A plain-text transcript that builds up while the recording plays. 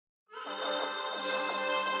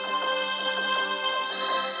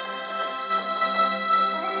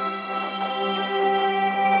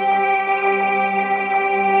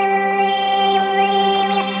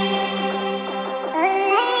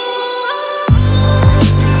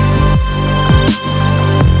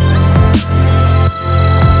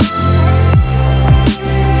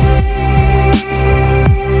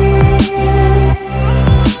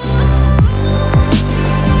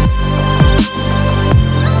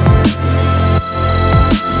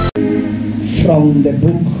from the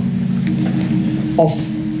book of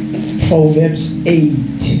Proverbs 8,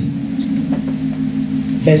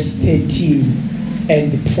 verse 13,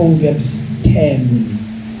 and Proverbs 10,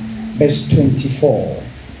 verse 24.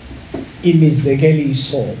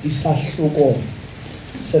 Imizekeliso isahluko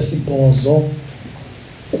sesibhozo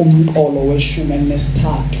kumqolo weshumi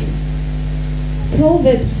enesithathu.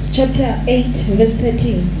 Proverbs chapter 8 verse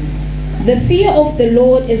 13. The fear of the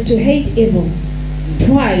Lord is to hate evil,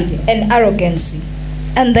 pride and arrogancy,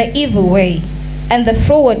 and the evil way, and the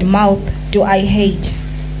froward mouth do I hate.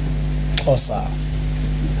 Osa.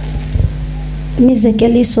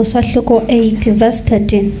 Imizekeliso sahluko 8 verse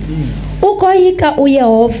 13. Ukoyika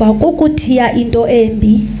uYehova kukuthiya into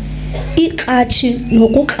embi, iqatshi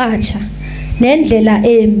nokuqatsha, nendlela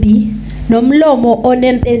embi, nomlomo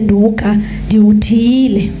onempenduka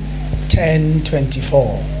ndiwuthiyile.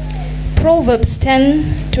 10:24. Proverbs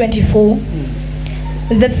 10:24.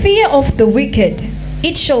 The fear of the wicked,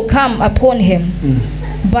 it shall come upon him,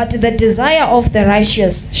 but the desire of the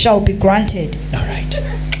righteous shall be granted. All right.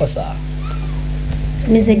 Osa.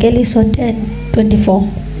 Imizekeliso 10:24.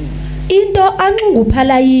 Into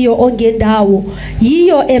anxunguphala yiyo ongendawo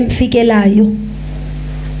yiyo emfikelayo,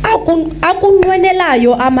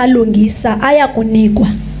 akunqwenelayo amalungisa ayakunikwa.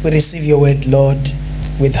 We receive your word, Lord,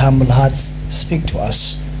 with humble hearts. Speak to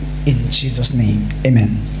us in Jesus' name.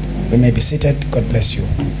 Amen. We may be seated. God bless you.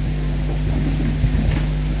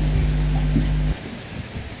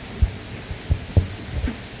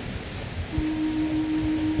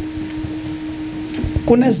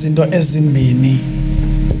 Kunezinto ezimbini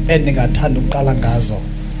endingathanda uqala ngazo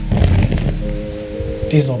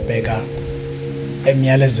ndizobheka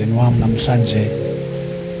emyalezweni wami namhlanje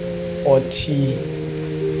othi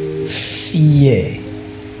fear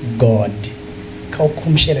God.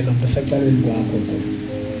 Khawukhumshele lo muntu secaleni kwakho zo.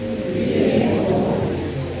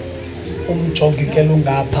 Umjongi ke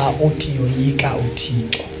lungapha uthi yoyika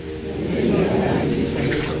uThixo.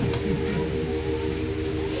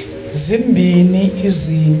 Zimbini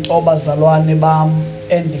izinto bazalwane bam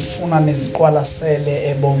endifuna neziqwalasele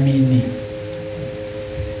ebomini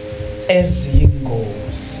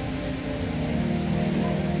eziyingozi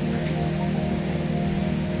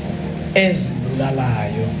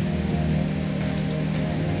ezibulalayo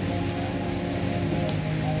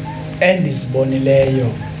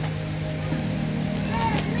endizibonileyo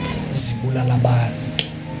zibulala abantu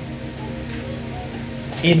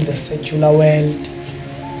in the secular world,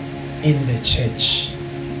 in the church.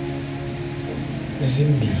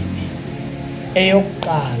 Zimbini.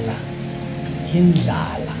 Eyokuqala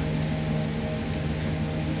indlala.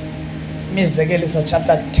 Imizekeliso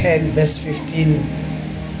chapter 10 verse 15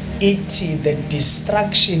 ithi the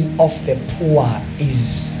destruction of the poor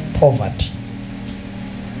is poverty.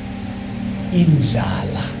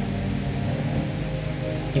 Indlala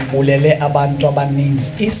ibulele abantu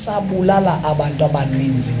abaninzi, isabulala abantu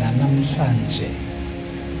abaninzi namhlanje.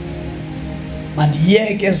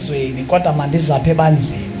 Mandiyeke ezweni kodwa mandizaphe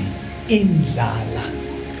ebandleni indlala.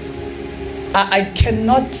 I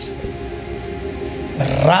cannot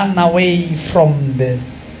run away from the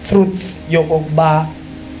truth yokokuba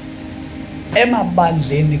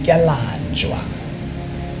emabandleni kuyalanjwa.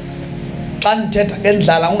 Xa ndithetha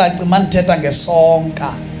ngendlala ungacima ndithetha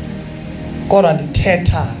ngesonka, kodwa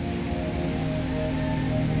ndithetha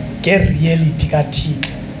ngereality kaThixo.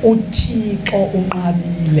 uThixo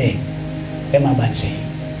unqabile emabandleni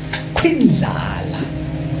kwindlala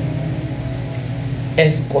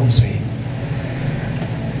ezinkonzweni.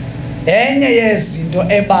 Enye yezinto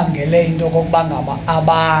ebangele into kokuba ngaba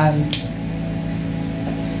abantu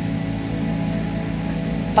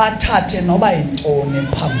bathathe noba yintoni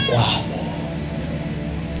phambi kwabo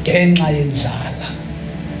ngenxa yendlala.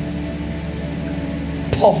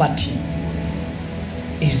 Poverty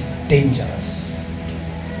is dangerous.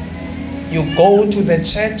 You go to the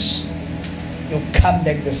church, you come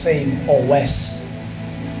back the same or worse.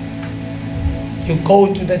 You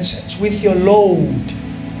go to the church with your load,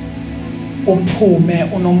 uphume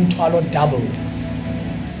unomthwalo double.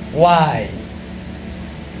 Why?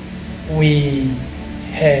 We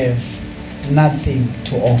have nothing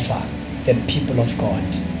to offer the people of God.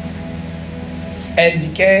 And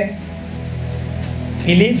ke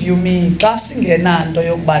believe you me, xa singenanto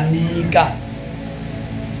yokubanika,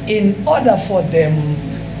 in order for them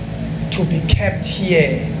to be kept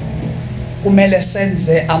here, kumele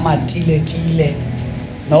senze amatiletile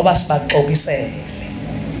noba sibaxokisele.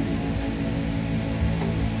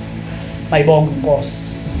 Mayibonge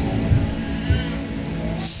Nkosi.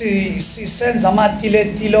 Senza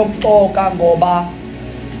amatiletile okuxoka ngoba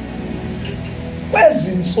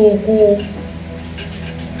kwezinsuku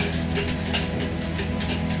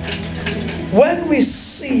when we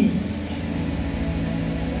see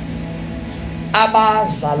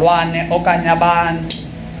abazalwane okanye abantu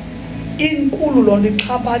inkulu lonto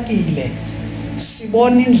ixhaphakile,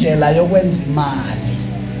 sibona indlela yokwenza imali.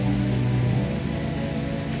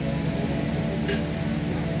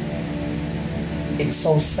 It's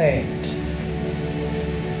so sad.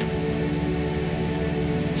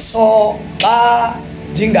 So xa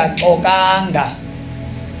ndingaxokanga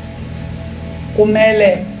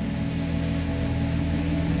kumele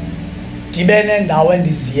ndibe nendawo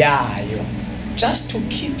endiziyayo, just to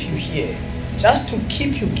keep you here, just to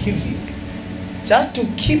keep you giving, just to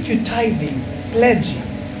keep you tithing, pledging.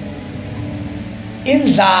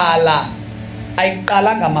 Indlala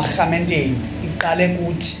ayiqalanga emarhamenteni, iqale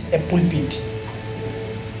kuthi epulpit.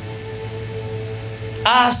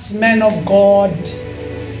 As men of God,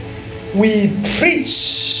 we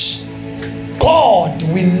preach God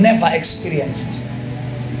we never experienced,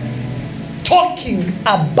 talking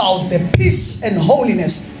about the peace and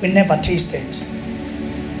holiness we never tasted,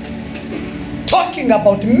 talking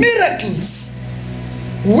about miracles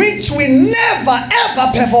which we never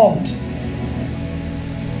ever performed.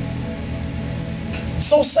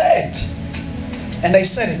 So sad. And I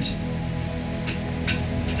said it.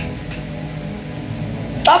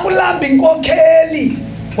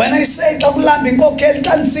 When I say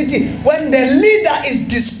when the leader is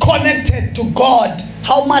disconnected to God,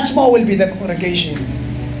 how much more will be the congregation?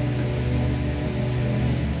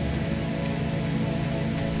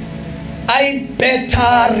 I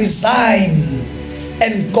better resign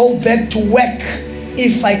and go back to work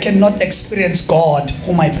if I cannot experience God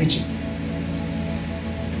whom I preach.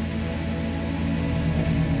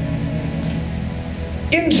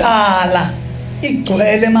 Indlala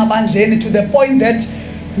igcwele emabandleni to the point that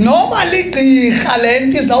noma ligqirha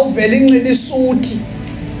lento izawuvela inxila isuthi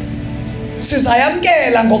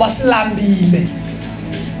sizayamkela ngoba silambile.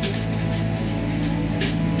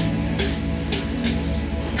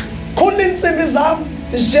 Khona insimbi zami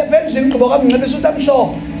ndishebendle ingqibo kamnqeba isuthi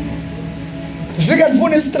amhlophe vika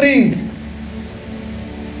ndifuna istring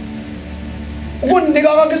ukundinika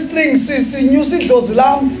konke istring sinyusa idlozi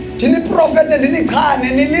lami ndini prophet ndinichane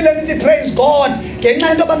nilile nithi praise God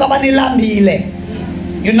ngenxa into abangaba nilambile.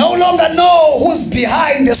 You no longer know who's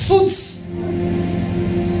behind the suits.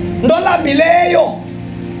 Ndolambileyo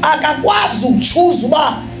akakwazi ukuchoose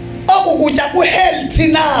uba okukutya ku healthy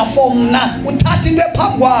na for mna uthatha into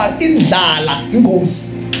ephangwa indlala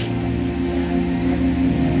ingozi.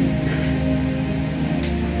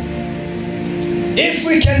 If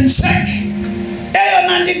we can check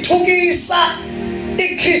eyona nto ithukisa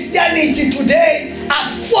Christianity today are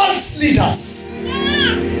false leaders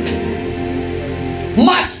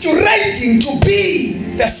masquerading to be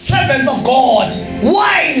the servants of God,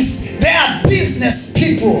 whilst they are business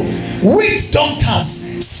people, witch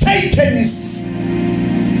doctors, Satanists.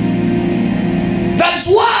 That's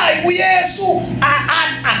why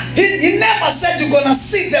he never said you're gonna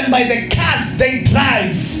see them by the cars they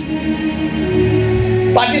drive,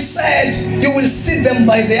 but he said you will see them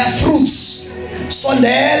by their fruits.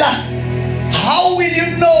 Sondela, how will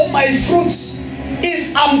you know my fruits?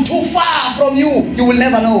 If I'm too far from you, you will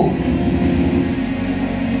never know.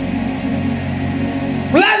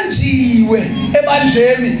 Lanjiwe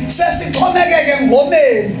ebandleni sesixhomekeke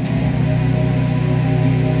ngomeni.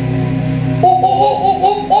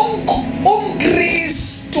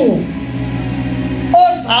 Umkristu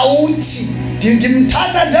ozawuthi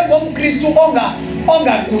ndimthatha njengomkristu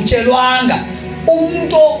ongagutyelwanga.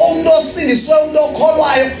 Umuntu osindiswe, umuntu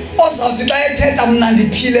okholwayo ozawuthi xa ethetha mna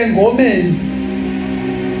ndiphile ngomeni.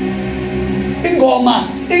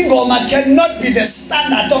 Ingoma cannot be the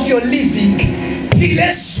standard of your living. Phile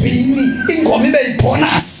ezwini ingoma ibe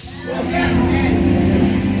yibonus.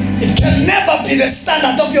 It can never be the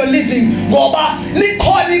standard of your living. Ngoba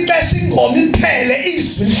likhona ixesha ingoma iphele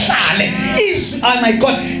izwi lihlale. Oh my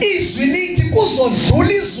God, izwi lithi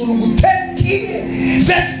kuzodlula izulu ku-13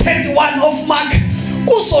 verse 31 of Mark.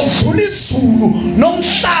 Kuzodlula izulu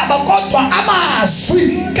nomhlaba kodwa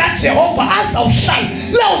amazwi kaJehova azawuhlala.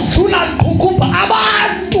 Lawudlula liqhuqhuba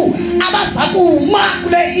abantu abazakuma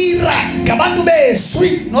kule era ngabantu bezwi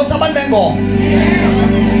not abantu bengoma.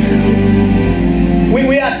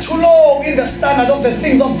 We are too low in the standard of the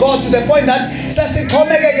things of God to the point that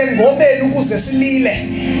sesixhomekeke ngomeni ukuze silile.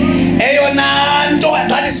 Eyona nto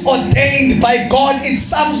that is ordained by God. It's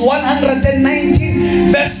Psalms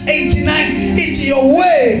 119 verse 89. It's your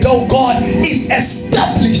word, oh God, is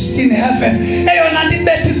established in heaven. Eyona nto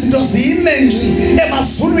ibetha izinto zime ngci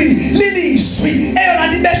emazulwini lilizwi. Eyona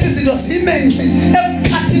nto ibetha izinto zime ngci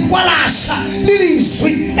emkhathini kwalasha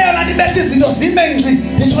lilizwi. Eyona nto ibetha izinto zime ngci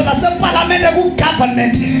nditsho ngisho naseparlamente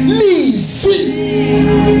ku-government lizwi.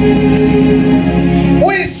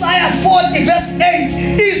 Isaiah 40 verse 8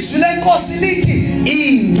 izwi lenkosi lithi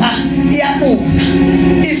ingca iyabuna,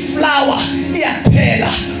 iflower iyaphela,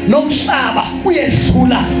 nomhlaba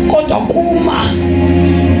uyedlula, kodwa kuma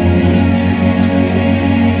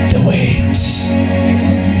the word.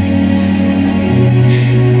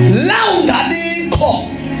 La ungabikho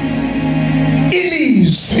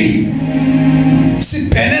ilizwi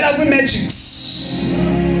sibhenela kwi-magics.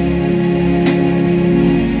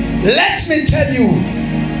 Let me tell you,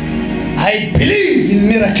 I believe in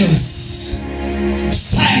miracles,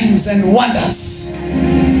 signs and wonders.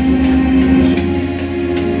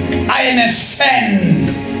 I am a friend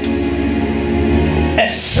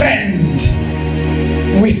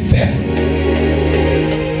with them.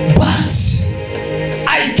 But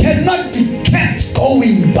I cannot be kept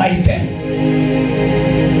going by them.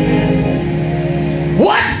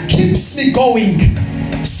 What keeps me going?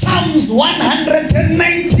 Psalms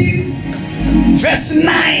 119 verse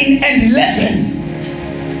 9 and 11.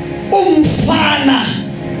 Umfana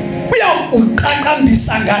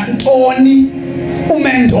uyakuqaqambisa ngantoni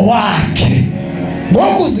umendo wakhe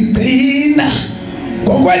ngokuzigcina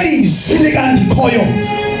ngokwelizwi likandikhoyo,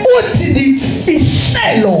 uthi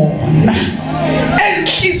ndifihle lona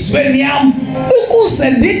enhlizweni yami, ukuze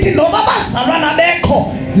ndithi noma abazalwana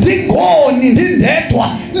bekho ndingoni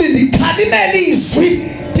ndindedwa, lindikhalimela izwi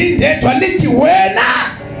ndindedwa lithi wena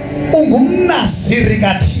ungumnaziri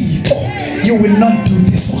kaThixo. You will not do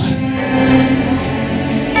this one.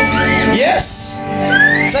 Yes,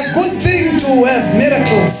 it's a good thing to have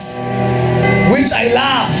miracles, which I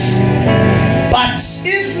love. But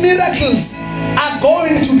if miracles are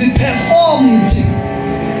going to be performed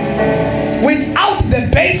without the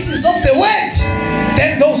basis of the word,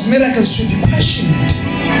 then those miracles should be questioned.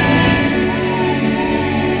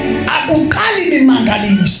 Akuqali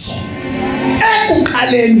imimangaliso,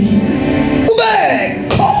 ekuqaleni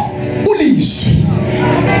ubekho ulizwi.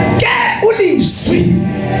 Ke ulizwi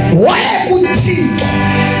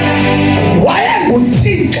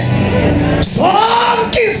wayenguThixo,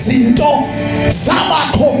 zonke izinto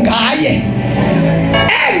zabakho ngaye,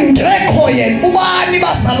 engekho yena. Ubani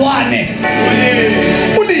bazalwane?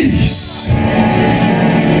 Ulizwi.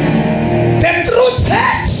 The true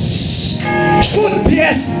church should be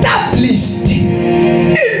established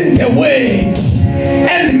in the word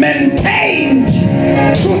and maintained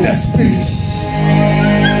through the Spirit.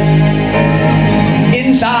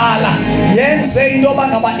 Indlala yenze into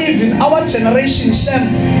bangaba even our generation shem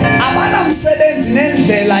abanamsebenzi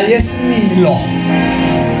nendlela yesimilo.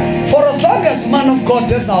 For as long as man of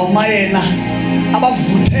God ezawuma yena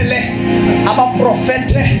abavuthele,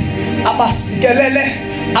 abaprofete, abasikelele,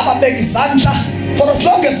 ababeka izandla, for as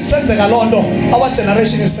long as kusenzeka lonto, our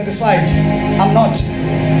generation is satisfied. I'm not.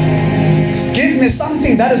 Give me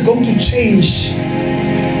something that is going to change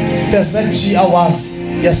the ZG I was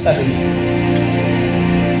yesterday.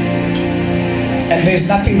 And there's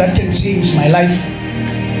nothing that can change my life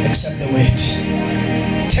except the word.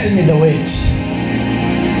 Tell me the word.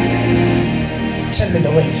 Tell me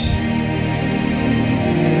the word.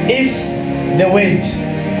 If the word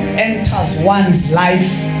enters one's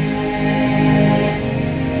life,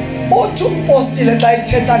 uthi upostile xa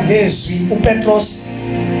ithetha ngezwi uPetros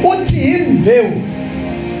uthi imbewu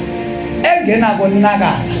engena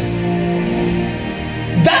konakala.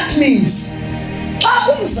 That means xa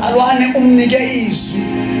umzalwane umnike izwi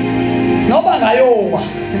noba ngayowa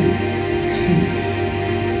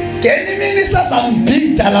ngenye imini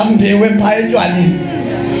sazambhida la mbewu epha etywaleni.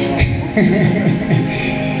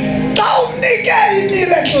 Xa umnike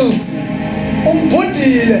i-miracles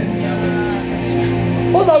umbhudile,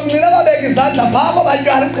 uzawungcina babeka izandla phaa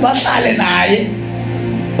kobatywala bahlale naye.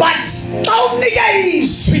 But xa umnike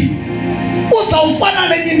izwi uzawufana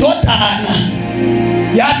nenye indodana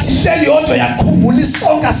yathi hleli yodwa yakhumbula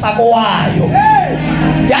isonka sakowayo,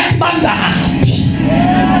 yathi bangaphi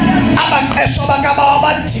abaqeshwa bakabawa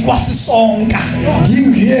badikwa sisonka,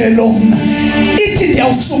 ndingiyelo mna. Ithi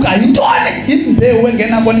ndiyawusuka yintoni? Imbewu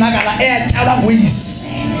engena konakala eyatyalwa nguyise.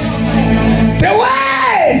 The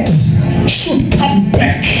word should come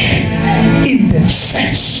back in the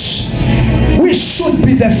church. We should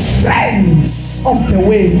be the friends of the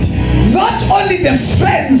word. Not only the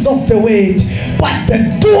friends of the word, but the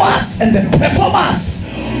doers and the performers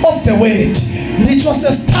of the word. Nicho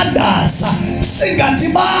sesithandaza singathi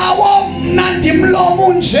bawo mna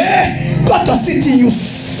ndimlomo nje, kodwa sithi you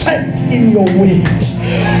said in your word.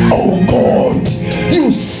 Oh God,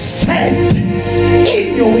 you said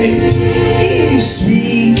in your word.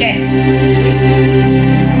 Izwi ke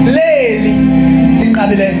leli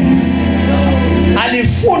liqabile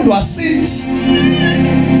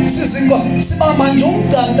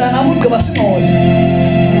basingqole.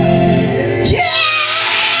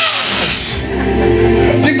 Yes,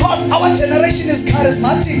 because our generation is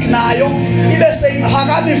charismatic nayo ibe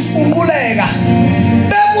seyiphakama ifunquleka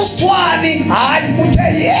bekusithwani hayi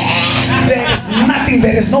uthe yeah, there is nothing,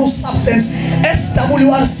 there is no substance.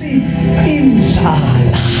 SWRC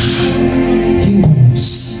indlala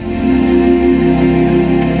ingozi.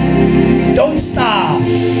 Don't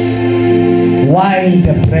starve while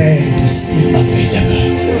the bread is still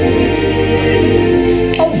available.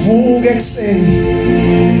 Avuke ekseni,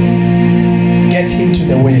 get into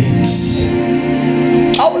the word.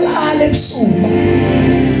 Awulale ebusuku,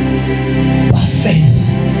 faith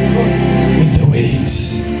with the word.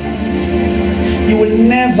 You will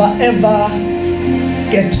never ever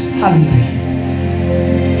get hungry.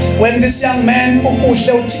 When this young man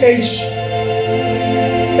ukuhle uTH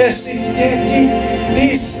said daddy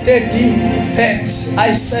this, daddy that,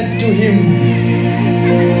 I said to him,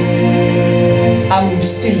 I'm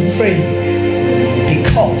still praying,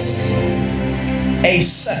 because a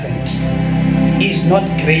servant is not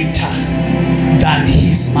greater than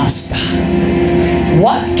his master.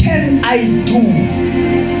 What can I do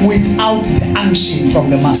without the unction from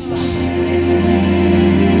the master?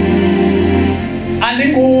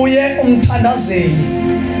 Andikuye umthandazeli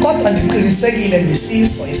kodwa ndiqinisekile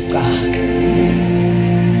ngisiso isicaka.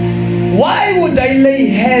 Why would I lay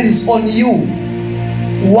hands on you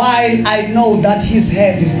while I know that his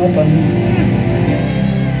hand is not on me?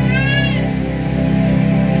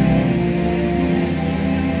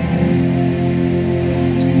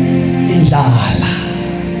 Indlala.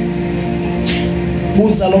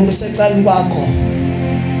 Buza lo muntu secaleni kwakho.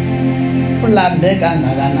 Ulambe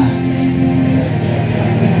kangakanani?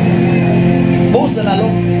 Buza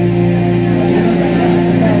nalo.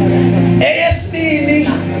 Eyesibini,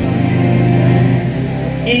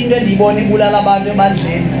 into endibona ibulala abantu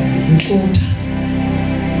emandleni inhlutha.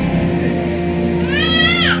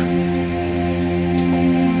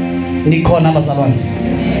 Nikhona abazalwane.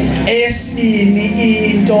 Eyesibini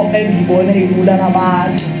into endibona ibulala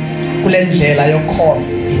abantu kule ndlela yokhona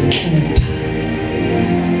inhlutha.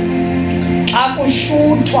 Xa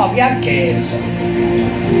kuhluthwa kuyagezwa.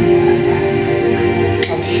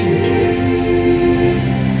 Xa kuhluthwa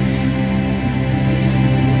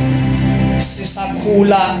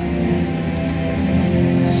sisakhula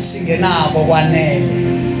singenabo kwanele,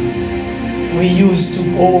 we used to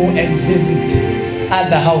go and visit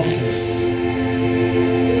other houses.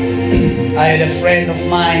 I had a friend of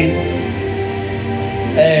mine,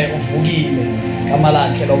 uvukile gama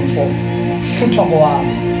lakhe lo mfo, hluthwa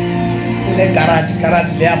kwami kune garage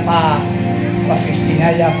leyapha kwa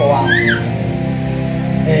 15 yakho wami.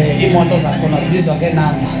 Imoto zakhona zibizwa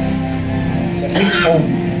nge-numbers. It's a rich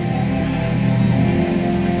home.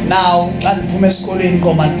 Now xa ndiphume esikolweni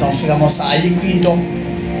qoma ndizawufika ngosa ayikho into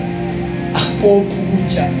akupophi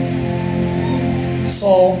ukutya,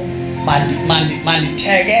 so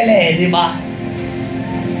mandithekelele ba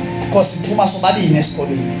because siphuma sobabini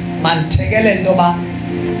esikolweni, mandithekelele into ba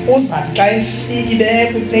uzathi xa efika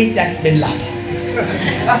ibeke iplate yakhe benilapha.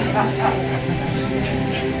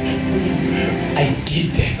 I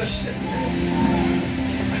did that.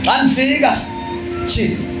 Xa ndifika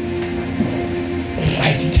chill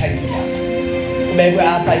right timing yakho ubekwe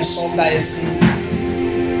apha isonka esi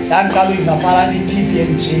ndandiqala uyiva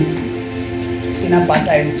PB&J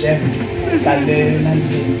butter and jam kale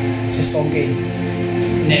nanzini esonkeni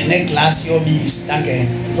neglass yobisi ndangena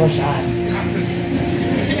ngizodlala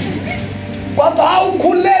kodwa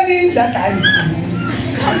awukhuleni ndadani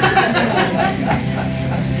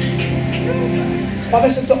babe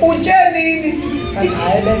sethi utye nini kanti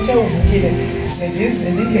hayi bethe uvukile sendize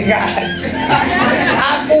ndingekanje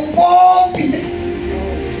akupompi.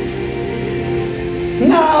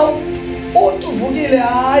 Now uthi uvukile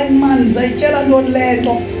hayi man ndizayityela ntoni le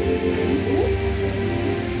nto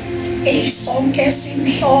isonke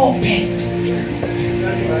esimhlophe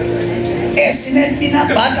esinepina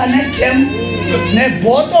butter nejam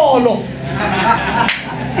nebhotolo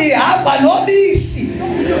ihamba nobisi.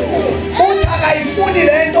 Uthi akayifuni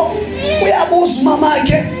le nto, uyabuza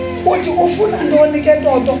umamakhe uthi ufuna ntoni ke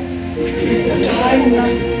toto. Uthi hayi mna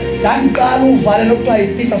ndandiqala uvale lokuthiwa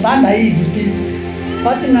yipizza, zandayiva ipizza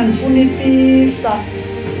bathi mna ndifuna ipizza.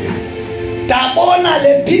 Ndabona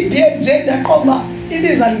le PB&J ndaqomba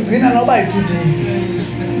ibiza ndigcina noba yi-2 days.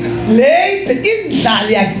 Le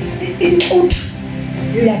indlala inhlutha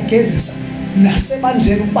iyagezisa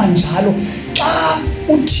nasebandleni ukuba njalo. Xa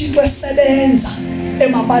uThixo esebenza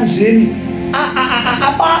emabandleni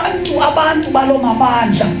abantu balo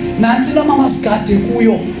mabandla nansi noma masigade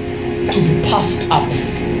kuyo to be puffed up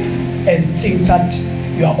and think that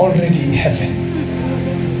you are already in heaven.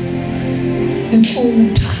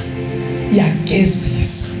 Inhlutha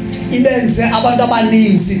yagezisa ibenze abantu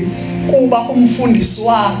abaninzi kuba umfundisi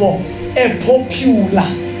wabo epopular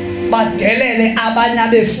badelele abanye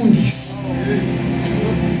abefundisi.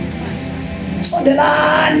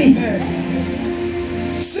 Sondelani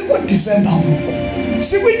siku December ngoku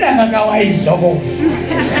sikwinyanga kaWayidlokovu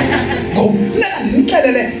ngokufuneka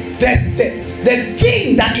ndinixelele the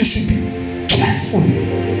thing that you should be careful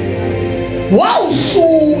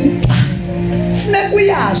wawuhlutha funeka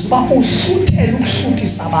uyazi uba uhluthela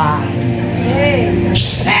ukuhluthisa abanye.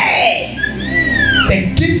 Share the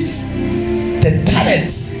gifts, the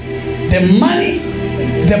talents, the money,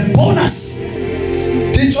 the bonus.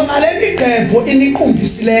 Nditsho nale miqhebo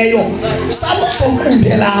iniqumbisileyo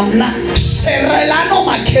sabuzoqumbela mna sherelana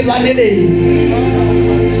omakhelwane benu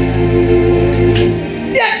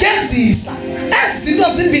yagezisa ezinto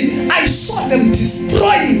zimbini. I saw them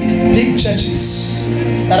destroying big churches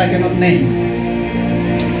that I cannot name.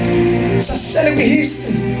 Sasihlele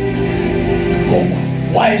kwihistory ngoku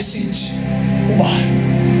why is it ubani,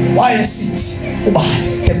 why is it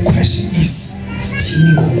ubani. The question is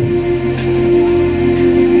sithini ngoku?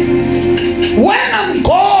 When I'm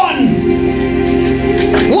gone,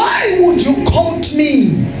 why would you quote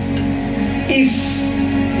me if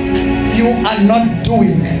you are not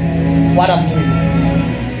doing what I'm doing?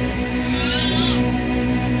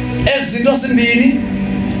 Ezinto zimbini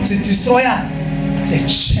zidestroya the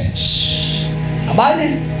church.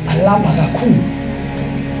 Abanye alamba kakhulu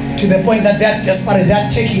to the point that they are desperate, they are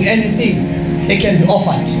taking anything they can be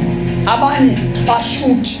offered. Abanye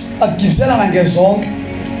bahluthi bagibiselana ngezonke.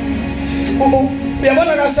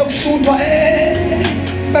 Uyabona kasekuhluthwa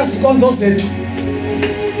bezikonzo zethu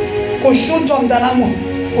kuhluthwa mntanami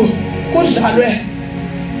kudlalwe.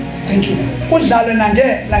 Thank you. Kudlalwe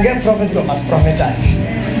nange prophet lo mas prophetani.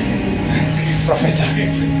 Prophet.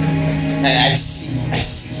 I see.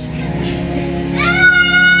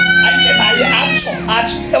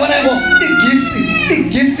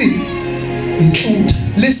 Igifti include.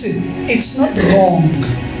 Listen, it's not wrong,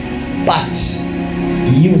 but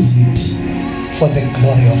use it for the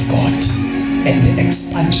glory of God and the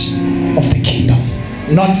expansion of the kingdom,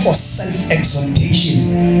 not for self-exaltation.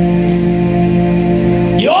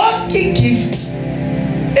 Yonke gift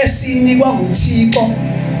esinikwa nguThixo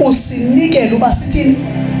usinikele uba sithini?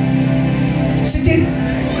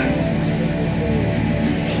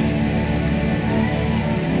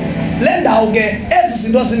 Le ndawo ke ezi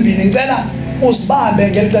zinto zimbini ngicela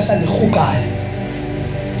uzibambe ngelixesha lihukayo.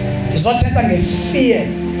 Ngizothetha nge-fear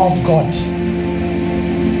of God.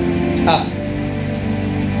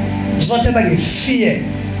 Ngizothetha nge-fear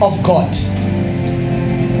of God.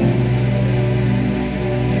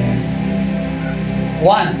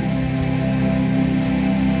 One,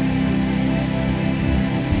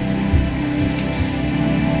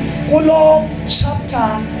 Kulo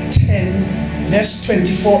chapter 10 verse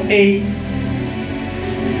 24a,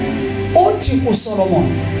 uthi uSolomon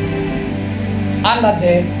under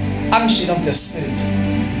the unction of the Spirit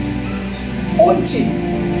uthi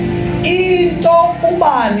into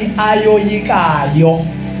ubani ayoyikayo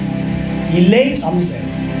yile izamzelo.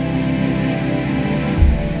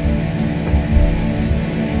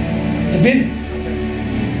 Ndibini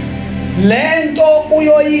lento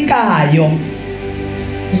uyoyikayo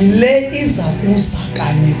yile iza kuza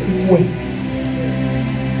kanye kuwe.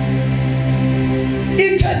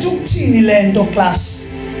 Ithetha ukuthini lento class?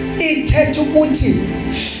 Ithetha ukuthi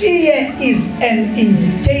fear is an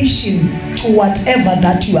invitation to whatever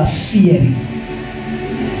that you are fearing.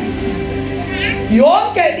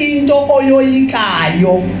 Yonke into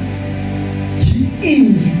oyoyikayo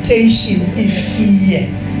yi-invitation, ifear.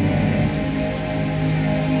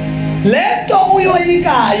 Lento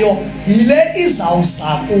uyoyikayo yile izawuza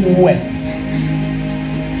kuwe.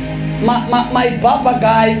 My baba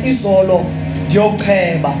guy izolo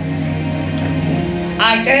ndiyocheba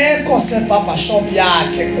akekho sebaba shop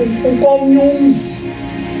yakhe ukomnye umzi.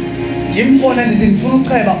 Ndimfone ndithi ndifuna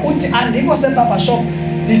ucheba uthi andikho sebaba shop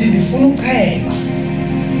ndithi ndifuna ucheba.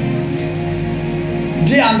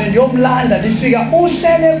 Ndihambe ndiyomlanda ndifika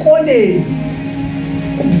uhlele ekoneni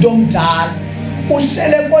umuntu omdala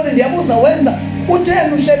uhlele ekoneni ndiyabuza wenza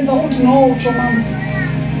utheni uhleli pha uthi no utsho mama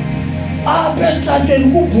apha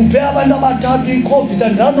esitratweni kubhubhe abantu abathathu iCovid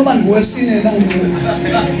andazi noba ndiwesine na.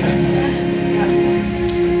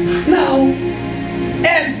 Now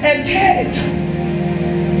as ethetha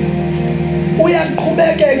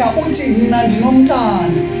uyaqhubekeka uthi mina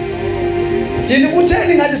ndinomntana. Ndithi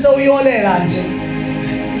kutheni ngathi sewuyolela nje?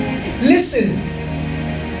 Listen,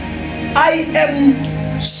 I am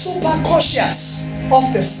super cautious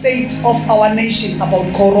of the state of our nation about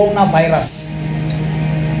coronavirus.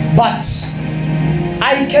 But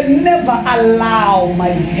I can never allow my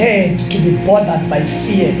head to be bothered by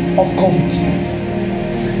fear of COVID.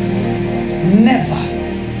 Never.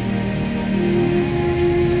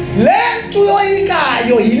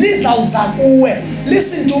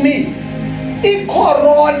 Listen to me.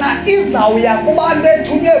 I-corona izawuya kubantu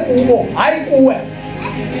ethunywe kubo, hayi kuwe.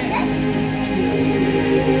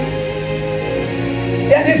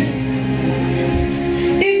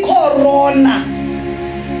 I-corona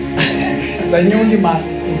zanyuki mas.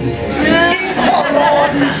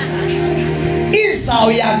 I-corona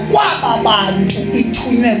izawuya kwaba bantu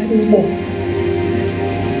ithunywe kubo.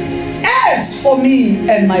 As for me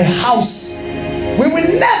and my house, we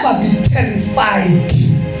will never be terrified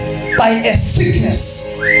by a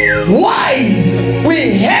sickness. Why?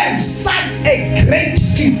 We have such a great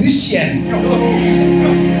physician.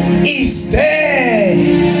 Is there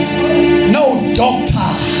no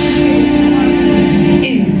doctor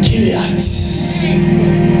in Gilead?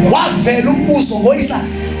 Wavela umbuzo ngoyisa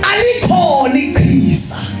alikhona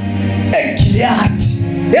iqhisa eGilead.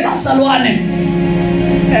 Ebasalwane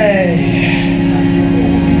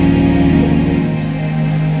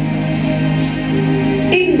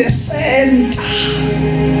in the center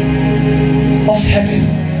of heaven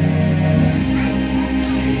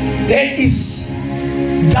there is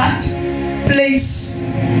that place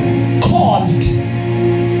called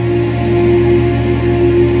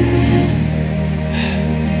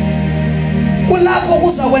kulapho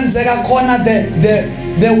kuzakwenzeka khona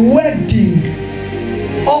the wedding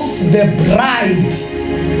of the bride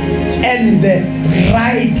and the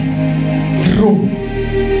bridegroom.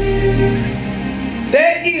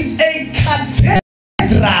 There is a cathedral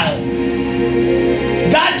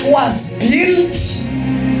that was built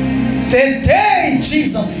the day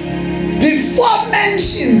Jesus, before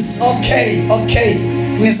mentions,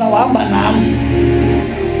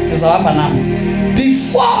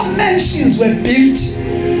 before mentions were built,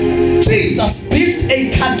 Jesus built a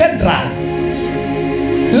cathedral.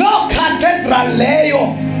 Lo cathedral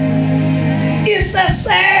leyo is a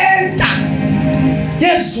center.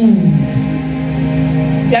 Yesu.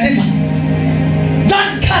 That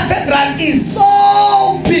cathedral is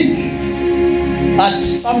so big, but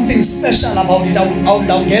something special about it.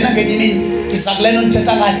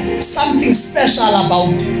 Something special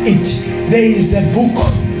about it. There is a book.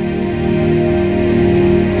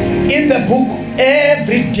 In the book,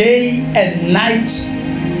 every day and night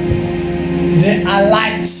there are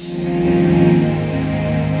lights,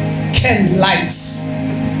 candle lights.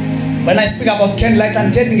 When I speak about candle light,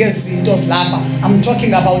 I'm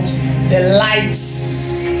talking about the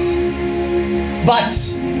lights. But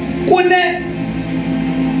kule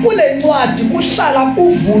ncwadi kuhlala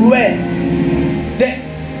kuvulwe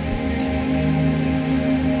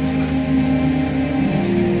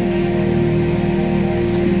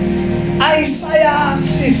Isaiah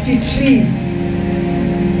 53,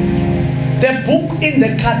 the book in the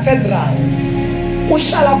cathedral,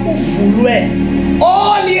 kuhlala kuvulwe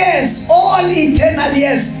all years, all eternal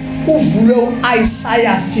years, kuvulwe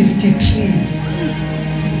Isaiah 53.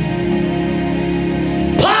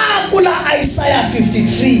 Kula Isaiah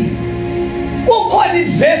 53 kukhona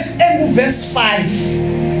iverse verse 5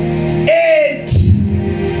 ethi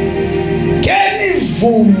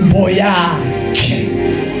ngemivumbo yakhe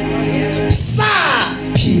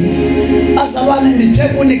saphi azalwane ndithe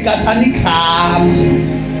kunigathana igama.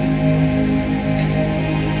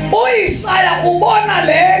 uIsaiah ubona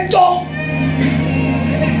lento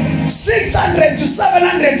 600 to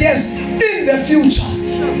 700 years in the future,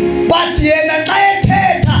 but yena xa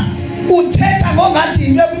ethetha uthetha ngongathi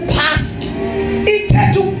into past.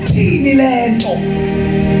 Ithetha ukuthini lento?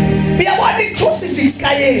 Uyabona icrucifix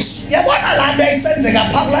kaYesu, uyabona la nto ayisenzeka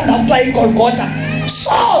phaa kulaa ndawo kuthiwa iGolgotha,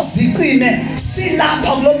 sozicime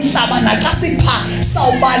silapha kulo mhlaba naxa sipha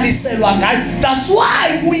sawubaliselwa ngayo. That's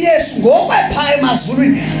why uYesu ngokwephaa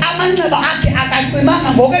emazulwini amanxeba akhe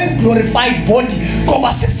akacimanga ngokwe-glorified body,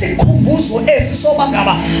 ngoba sisikhumbuzo esi soba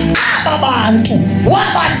ngaba aba bantu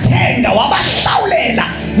wabathenga wabahlawulela.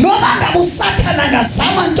 Noma ngabe uSathana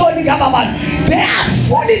ngazama ntoni ngaba bantu, they are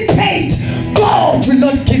fully paid. God will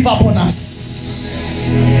not give up on us.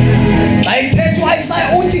 Ayithethe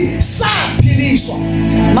uIsaiah uthi saphiliswa.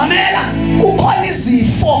 Mamela, kukhona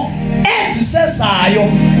izifo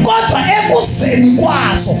ezisezayo kodwa ekuzeni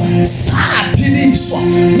kwazo saphiliswa.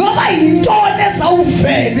 Noma yintoni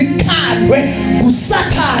ezawuvela ikhandwe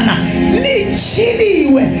nguSathana,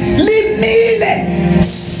 lichiliwe, limile,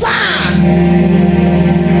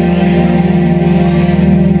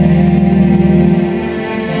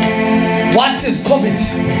 What is COVID?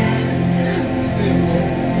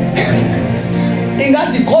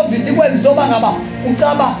 yoba ngaba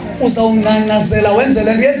ucaba uzawuncancazela wenze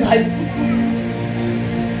lento yenzayo.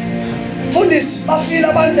 Fundisi bafila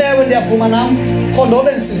abantu ewe ndiyavuma nami.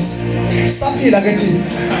 Condolences. Saphila ke thina.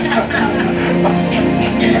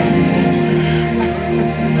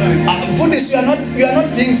 Fundisi, you are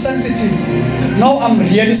not being sensitive. No, I'm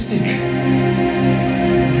realistic.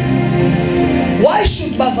 Why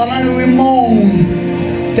should bazalwane we mourn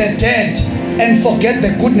the dead and forget the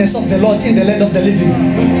goodness of the Lord in the land of the living?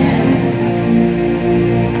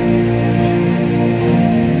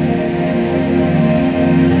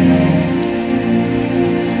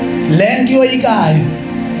 Land yoyikayo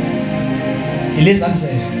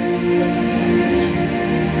ilizanzela.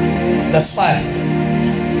 That's fine.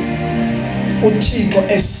 Uthixo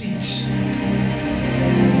esithi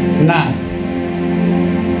now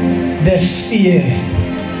the fear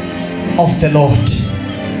of the Lord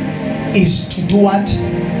is to do what?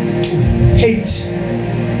 To hate.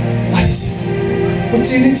 What is it?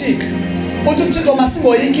 Uthini Thixo? Uthixo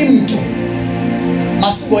masingoyiki mntu,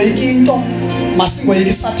 masingoyiki into,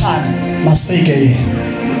 masingoyiki Sathana, masoyike yena.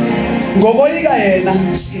 Ngokoyika yena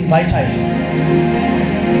si-invite yena.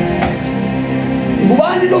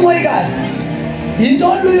 Ngubani lo moyikayo?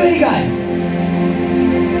 Yintoni lo yoyikayo?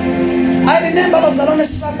 I remember abazalwane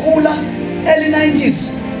sisakhula early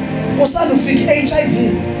 90s kusanda ufika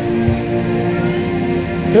HIV.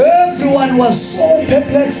 Everyone was so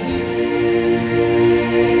perplexed,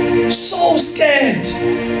 so scared.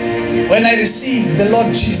 When I received the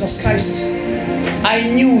Lord Jesus Christ, I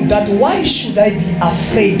knew that why should I be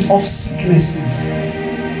afraid of sicknesses?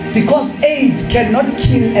 Because AIDS cannot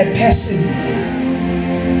kill a person.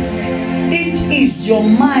 It is your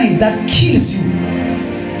mind that kills you.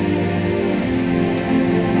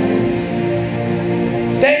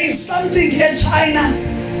 There is something in China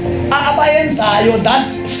abayenzayo that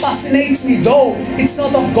fascinates me, though it's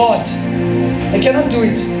not of God. I cannot do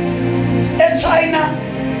it. In China,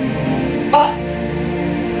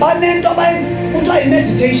 banento abayenza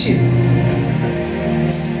meditation.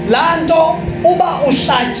 Lanto uba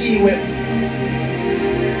uhlatshiwe.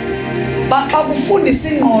 Bakufundisa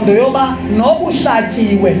ingqondo yoba noba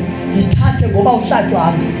uhlatshiwe yithathe ngoba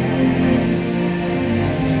uhlatshwanga.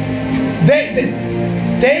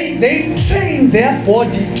 They train their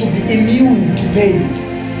body to be immune to pain.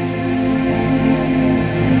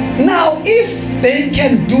 Now, if they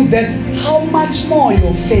can do that, how much more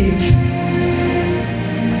your faith?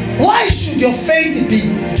 Why should your faith be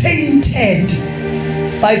tainted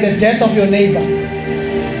by the death of your neighbor?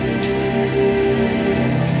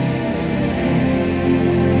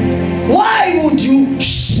 Why would you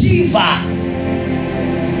shiver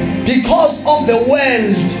because of the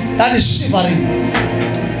world that is shivering?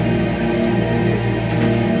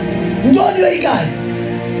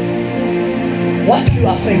 What are you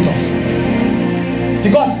afraid of?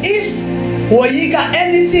 Because if we got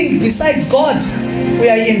anything besides God, we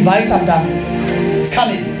are invited down. It's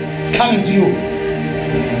coming to you.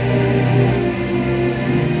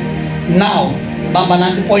 Now, Bamba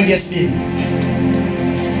nanti point yesibili.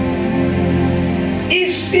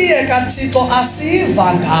 Ifie kaThixo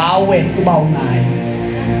asiva ngawe kuba unayo.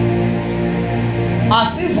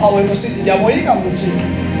 Asiva wena usithi ndiyamoyika mthixo.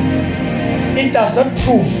 It does not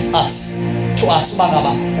prove to us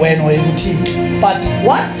when we think. But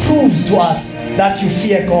what proves to us that you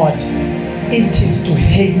fear God? It is to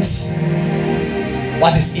hate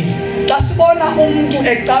what is evil. Kasibona umuntu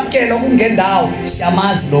ecapkela kungendawo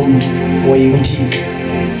siyamazi lo muntu oyikuthika.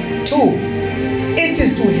 2, it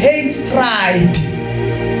is to hate pride.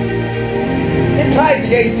 The pride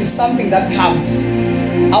hate is something that comes.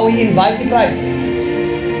 Are we inviting pride?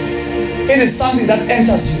 It is something that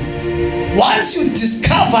enters you. Once you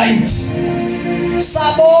discover it,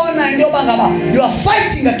 sabona indoba ngaba you are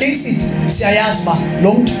fighting against it. Siyayazi ba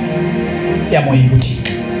lo muntu yamoya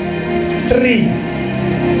uthika. 3,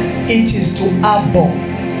 it is to abhor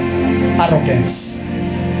arrogance.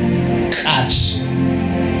 Khatshi.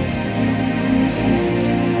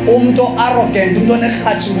 Umuntu arrogant, umuntu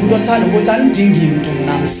onekhatshi, umuntu othanda ukuthi andingi umuntu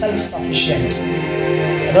mina, self-sufficient.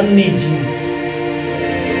 I don't need you.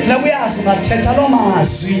 Funa kuyazi ungathetha lo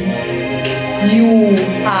mazwi. You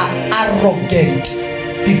are arrogant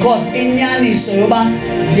because inyaniso yoba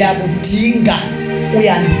ndiyakudinga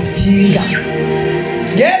uyandidinga.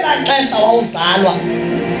 Ngela xesha wawuzalwa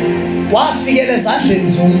wafikela ezandleni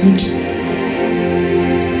zomuntu.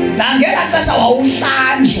 Nangela xesha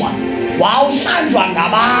wawuhlanjwa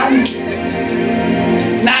ngabantu.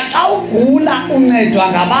 Naxa ugula uncedwa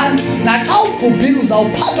ngabantu, naxa ubhubhile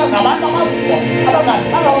uzawuphathwa ngabantu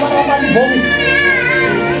abangabalibomis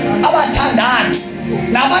abathandathu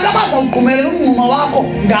nabantu abazawuqumelela umnquma wakho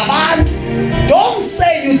ngabantu. Don't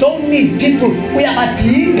say you don't need people.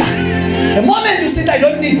 Uyabadinga. The moment you say I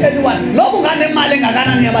don't need anyone, lobu ngane mali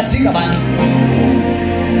ngakanani uyabadinga abantu.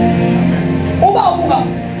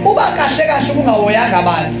 Uba kahle kahle ungahoyanga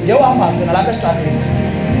abantu. Ngewuhamba sina lapha esitratweni.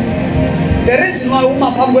 The reason why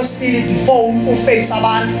uma phambi kwesipili before uface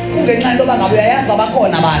abantu kungenxa into bangabe uyayazi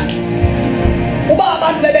abakhona abantu. Uba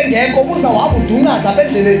abantu bebengekho ubuza wabo udungaza apha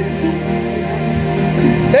endleleni.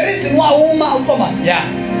 The reason why uma uqoma yeah.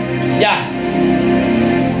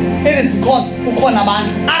 It is because ukhona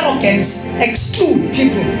abantu. Arrogance exclude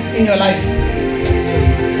people in your life.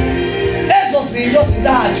 Ezo zinto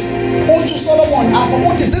zintathu uthi uSolomon apha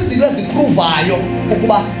uthi zizinto eziprovayo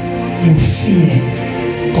ukuba you fear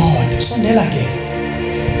God. Sondela ke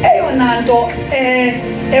eyona nto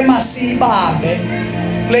emasibambe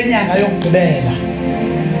lenyanga yokugqibela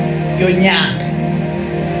yonyaka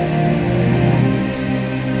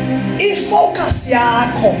ifocus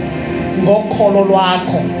yakho ngokholo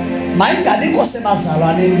lwakho mayingabikho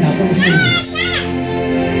sebazalwaneni nakumfundisi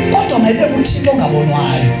kodwa mayibe kuThixo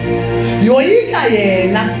ongabonwayo yoyika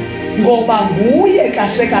yena ngoba nguye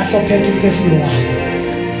kahle kahle ophethe uphefumulo wakho.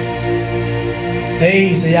 There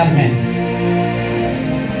is a young man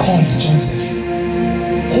called Joseph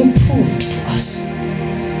who proved to us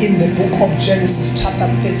in the book of Genesis chapter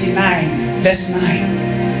 39 verse 9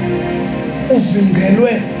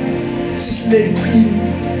 uvingelwe sisilephini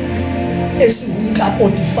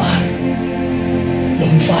esingumkaPotifar lo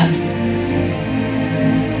mfana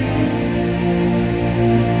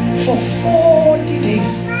for 40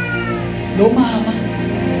 days lo mama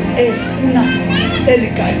efuna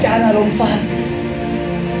eligatshana lo mfana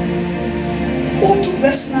uthi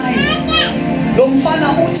verse 9 lo mfana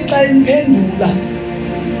uthi xa imphendula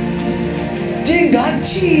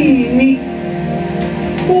dingathini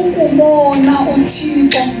ukumona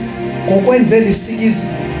uThixo ngokwenzela isikizi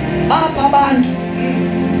apha abantu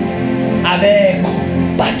abekho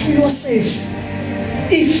but uYoseph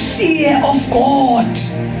a fear of God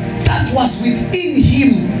that was within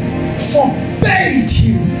him forbade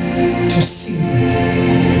him to sin.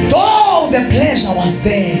 Though the pleasure was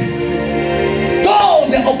there, though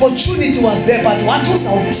the opportunity was there, but what was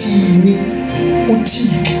awuthini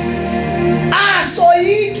uThixo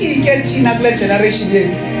asoyiki ke thina kule generation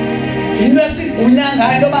yethu into esigunya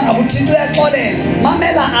ngayo into bangabe uThixo uyaxolela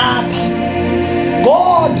mamela apha.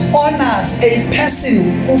 God honors a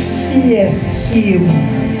person who fears him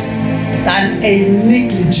than a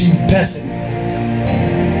negligent person.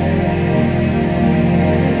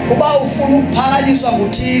 Kuba ufuna ukuphakanyiswa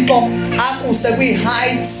nguThixo akuse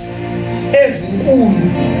kwi-heights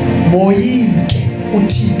ezinkulu moyike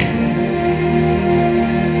uThixo.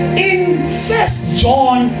 In 1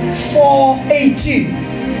 John 4:18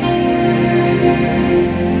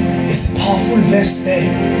 is a powerful verse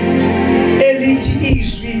there. Elithi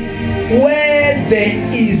izwi, where there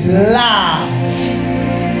is love,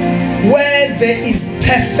 where there is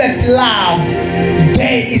perfect love,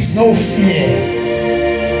 there is no fear.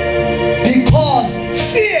 Because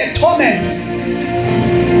fear torments,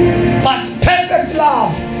 but perfect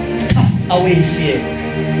love casts away fear.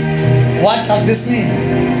 What does this mean?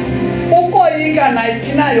 Ukoyika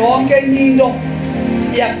nayiphina yonke into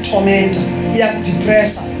iyakutormenta,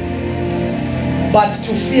 iyakudepressa. But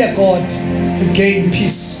to fear God, you gain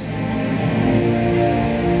peace.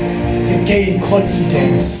 You gain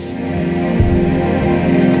confidence.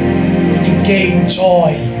 You gain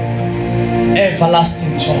joy,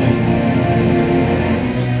 everlasting joy.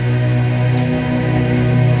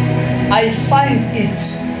 I find it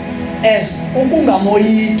as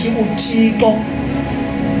ukungamoyiki uThixo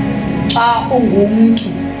xa ungumuntu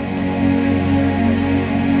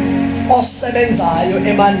osebenzayo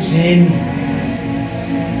ebandleni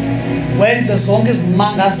wenze zonke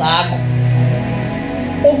izimanga zakho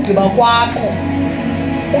ugqiba kwakho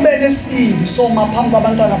ube nesibindi soma phambi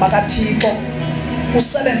kwabantwana bakaThixo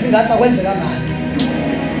usebenza ingathi akwenze kangaki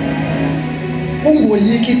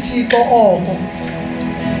ungoyiki uThixo oko.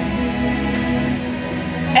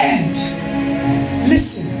 And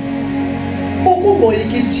listen,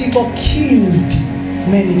 ukungoyiki uThixo killed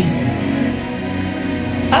many people.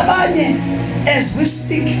 Abanye as we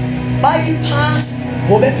speak bypassed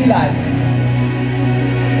ngobephilayo.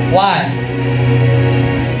 Why?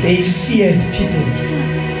 They feared people.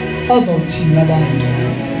 Bazawuthina abantu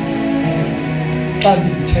xa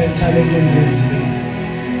ndithetha le nto ndiyenzileyo.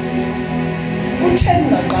 Utheni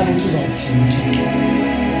ungaqala ukuthi uzawuthini uThixo?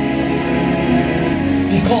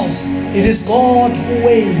 Because it is God who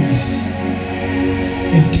weighs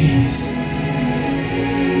your days.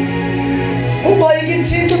 Ungoyiki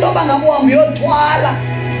uThixo into bangabe uhambe uyothwala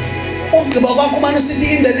ugqiba kwakho umane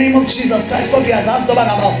usithi in the name of Jesus Christ kodwa uyazazi ngoba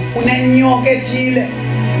ngaba unenyoka ethile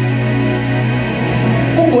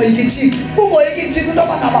kungoyikithiki into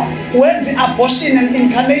ngaba wenza abortion and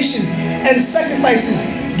incarnations and sacrifices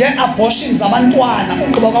nge-abortion zabantwana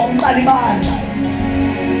ugqiba kwakho uqala ibandla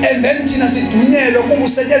and then thina sidunyelwe kuba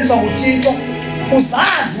usetshenziswa nguThixo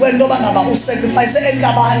uzazi wena ngoba ngaba usacrifice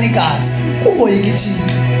enkabani gazi kungoyikithiki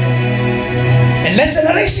and that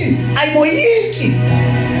generation ayimoyiki.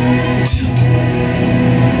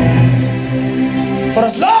 For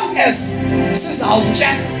as long as sizawutsha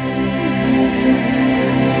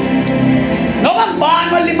noma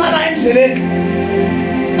ngubani olimala endleleni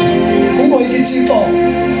kungoyikithixo.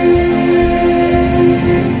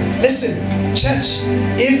 Listen church,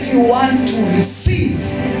 if you want to receive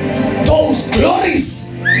those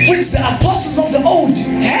glories which the apostles of the old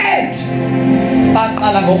had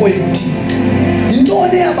baqala ngokoyikuthixo.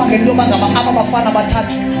 Intoni yabangela into bangaba abafana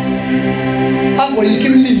bathathu bangoyiki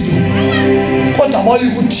imlilo kodwa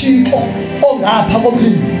boyika uThixo ongapha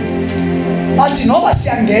komlilo. Bathi noba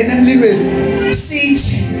siyangena emlilweni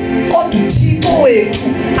sithi kodwa uThixo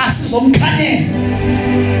wethu asizomkhanyela.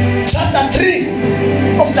 Chapter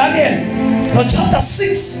 3 of Daniel no chapter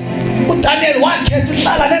 6 uDaniel wakhetha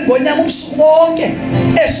uhlala nengonyama ubusuku bonke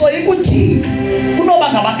esoyika uThixo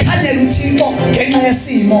kunoba ngabakhanyela uThixo ngenxa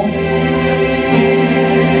yesimo.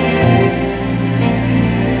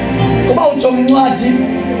 Kuba ujonga incwadi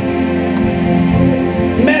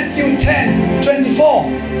Matthew 10:24,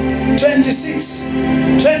 26,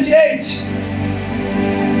 28.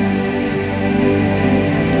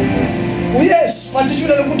 Yes,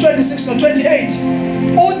 particularly ku-26 no-28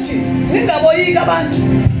 uthi ningaboyiki abantu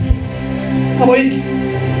aboyiki.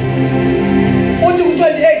 Uthi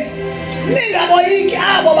ku-28 ningaboyiki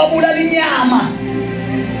abo babulala inyama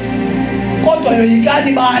kodwa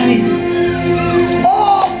yoyikani bani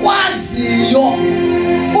okwaziyo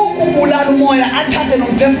ukubulala umoya athathe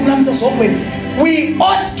nomphefumulo amsesogweni. We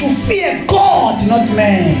ought to fear God, not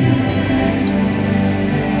man.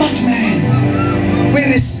 Not man. We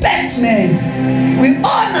respect men. We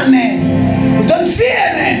honor men. We don't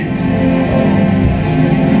fear men.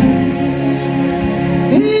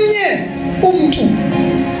 Nye umtu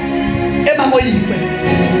emaboyikwe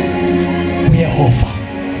uYehova.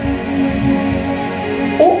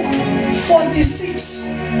 46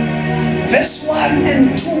 verse 1 and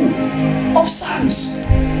 2 of Psalms.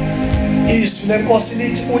 Izwi lenkosi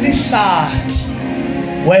lithi ulihlathi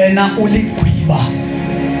wena uligqiba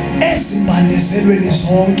ezimbandezelweni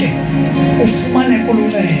zonke ufumane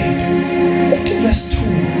kuluncedo. Uthi verse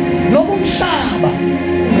 2 noma umhlaba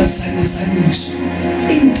ungasanyasanyiswa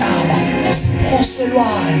intaba ziphoswe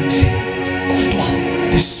lwandle kodwa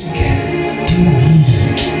lisuke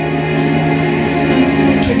dingoyiki.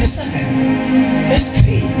 27 verse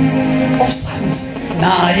 3 of Psalms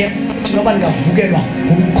naye uthi noba ningavukelwa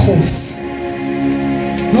ngumkhosi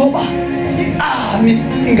noba i-army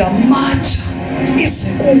ingamatsha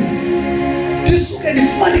ize kuwe lisuke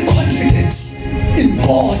lifumane confidence in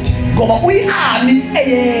God ngoba uyi-army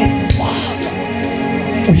eyedwa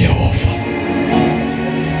uYehova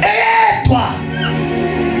eyedwa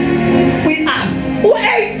uyi-army.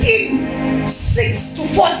 U-18 6 to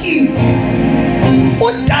 14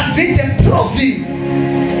 uDavid proving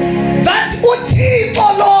that uThixo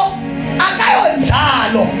lo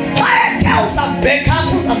akayondlalo xa ethe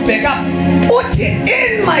uzabheka up uthi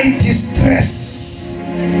in my distress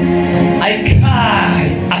I cry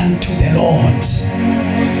unto the Lord.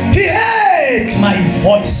 He heard my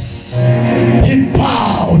voice. He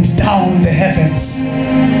bowed down the heavens.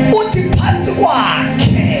 Uthi phansi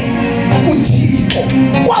kwakhe uThixo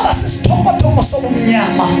kwaba sisithokotoko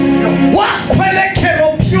sobumnyama wakhwele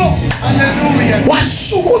kerobyo. Hallelujah.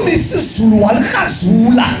 Washukumisa izulu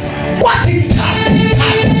walikrazula kwathi thapu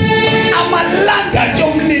thapu amalanga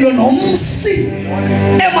yomlilo nomsi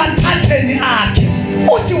emathatheni akhe.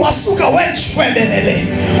 Uthi wasuka wetshwebelele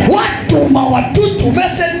waduma waduduma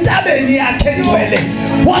esentabeni yakhe ngcwele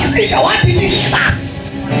wafika wathi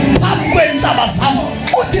lihlasi phambi kwentshaba zam.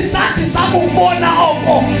 Uthi sathi sakubona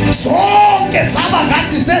oko zonke zaba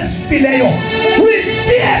ngathi zesifileyo. We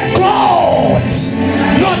fear God,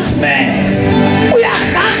 not man.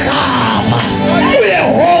 Uyahahama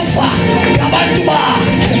uYehova ngabantu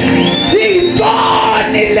bakhe.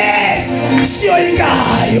 Yintoni le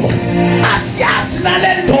siyoyikayo? Asiyazi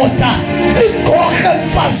nale ndoda ligorhe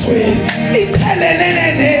emfazweni iphelelene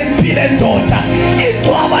nempi le ndoda.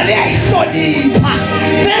 Idwaba liyayihlonipha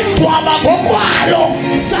nedwaba ngokwalo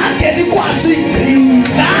zange likwazi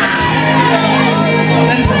uyigcina.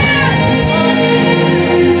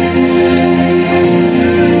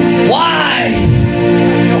 Why?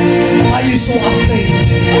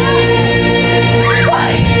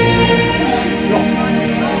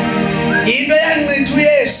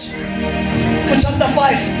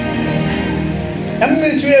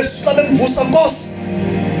 Angithi uYesu xa bemvusa Nkosi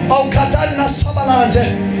awukhathali nasitshabalala nje.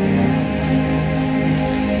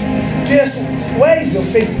 Yes, where is your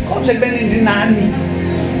faith? Kodwa kubeni nani?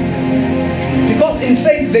 Because in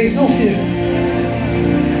faith there is no fear.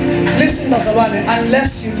 Listen, bazalwane,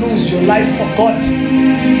 unless you lose your life for God,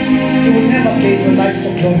 you will never gain your life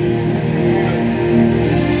for glory.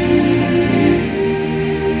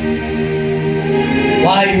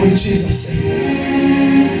 Why would Jesus say,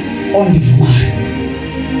 "On the mine"?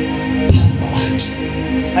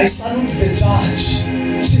 I salute the judge,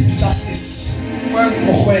 Chief Justice.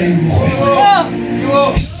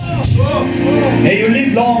 May you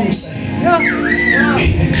live long, say.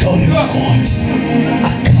 May the glory of God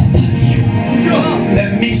accompany you in the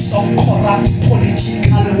midst of corrupt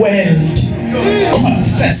political world,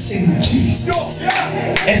 confessing Jesus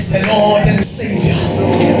as the Lord and Savior.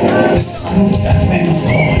 Salute that man of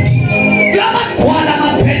God.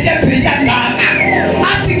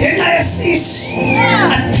 Athi ngenxa yesisu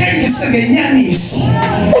athengise ngenyaniso.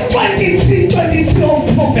 U23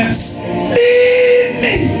 of Proverbs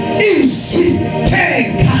limi izwi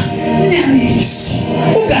thenga nyaniso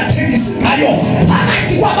ungathengisi ngayo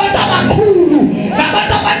phakathi kwabantu abakhulu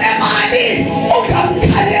nabantu abanemali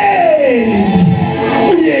ungamkhaleli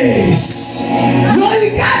uYesu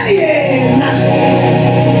yoyikani yena.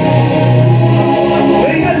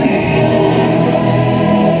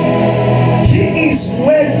 He is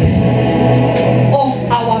worthy of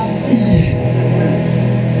our fear.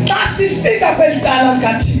 Kasifika kwentala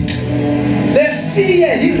kaThixo le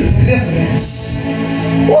fear reverence.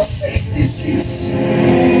 66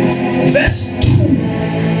 verse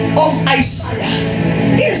 2 of Isaiah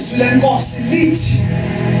izwi lenkosi lithi,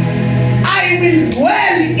 I will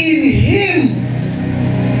dwell in him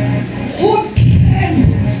who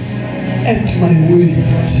trembles at my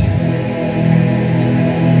word.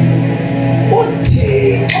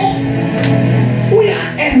 uThixo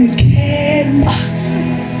uya-enkemba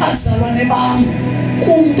azalwane bami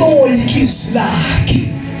kumuntu oyikizwi lakhe.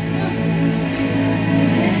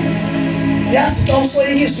 Yazi xa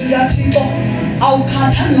usoyika izwi likaThixo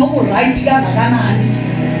awukhathali noba uright kangakanani,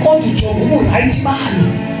 kodwa ujonga uba uright bani.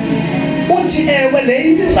 Uthi ewe le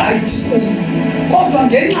into right kum, kodwa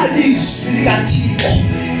ngenxa izwi likaThixo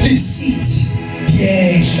lisithi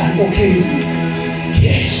ndiyehla nkokheli,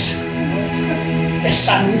 ndiyehla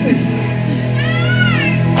ehlala umcimbi.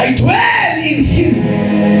 I dwell in him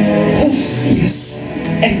who fears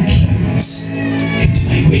and trembles at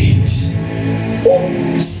my word.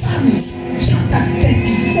 Psalms chapter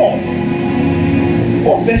 34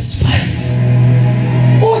 verse 5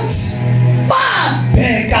 uthi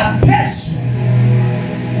babheka phezulu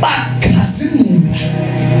bakhazimula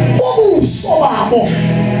ubuso babo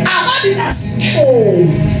ababi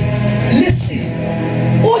nazinhloni. Listen,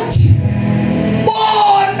 uthi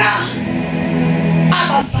bona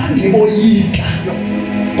abazange boyika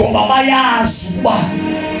ngoba bayazi ukuba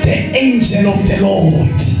the angel of the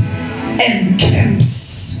Lord encamps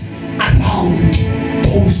around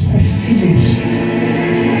those who fear him.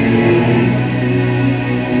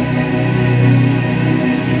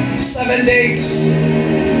 7 days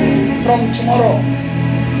from tomorrow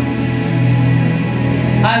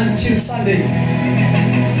until Sunday,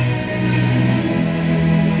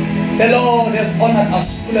 the Lord has honored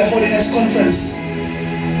us with a holiness conference.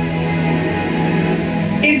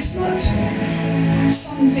 It's not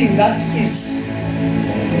something that is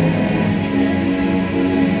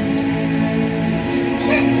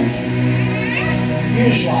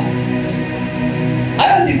usual.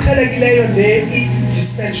 Ayondiqhelekileyo le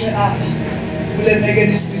dispatchwe apha kule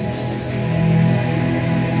Megany Streets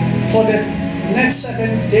for the next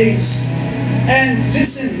 7 days. And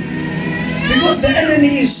listen, because the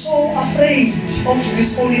enemy is so afraid of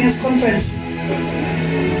this holiness conference,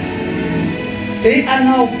 they are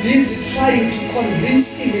now busy trying to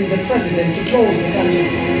convince even the president to close the country.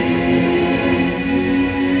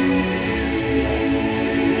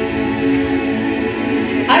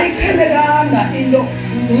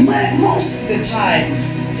 Most of the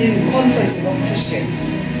times in conferences of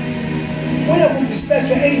Christians, we have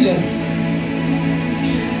dispatched angels,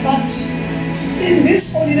 but in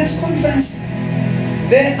this holiness conference,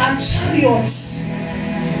 there are chariots,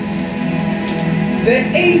 the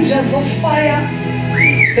angels of fire,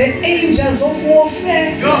 the angels of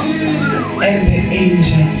warfare, and the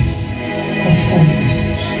angels of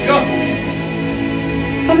holiness.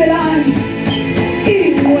 Amelani,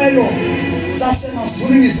 inqwelo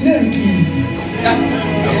zasemazulwini zinempiko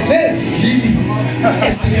nevili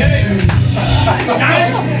esifuthume.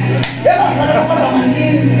 Yabazalwa kodwa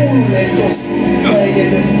maninkhulu lento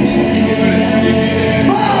siyibekele kuThixo.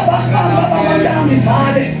 Baba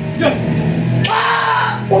xa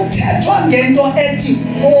uthethwa ngento ethi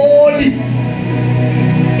holy,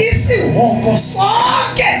 isihoko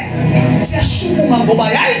sonke siyashukuma ngoba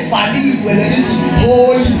yayivaliwe le lithi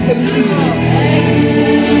holy emntwini.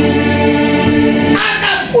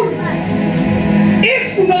 Akafuni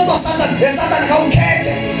if unoba Satan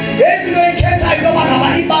khawukhethe impilo ekhethayo noma ngaba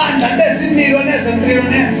ibandla lezimilo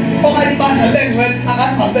nezemtrillionaires okanye ibandla lengcwele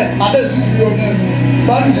akathi mabezitrillionaires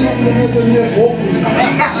banzitrillionaires wogwini.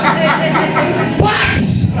 But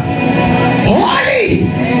holy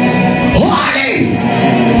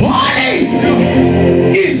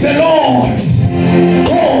is the Lord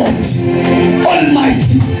God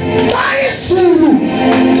Almighty. Isulu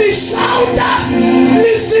lishauta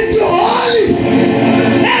lisithi holy,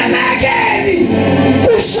 emekeni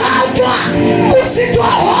kushautwa kusithwa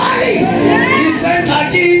holy.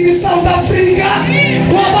 Isengxakini South Africa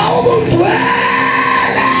ngoba ubudwele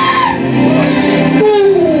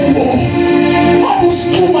bubo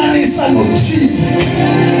obusiqumanisa nothixo.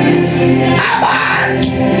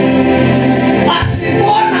 Abantu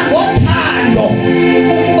basibona ngothando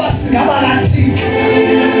ukuba singaba kaThixo,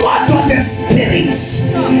 kodwa the spirits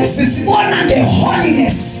sisibona the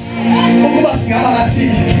holiness ukuba singaba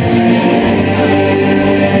kaThixo.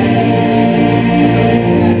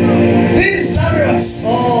 These chariots,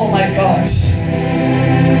 oh my God,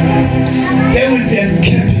 they will be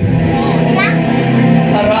encamping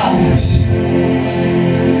around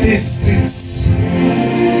these streets.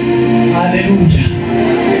 Hallelujah.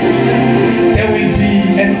 There will be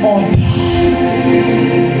an order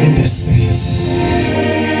in the spirits.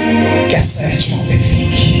 Kesechwa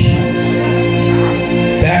lefiki.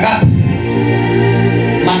 Back up.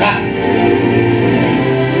 Manga.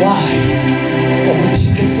 Why? Ukuthi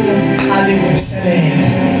ngifuna uqale ngivuselele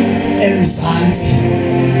eMzansi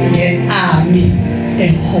nge-army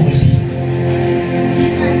eholy.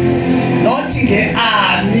 Not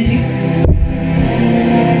nge-army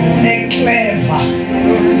clever.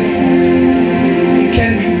 You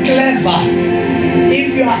can be clever. If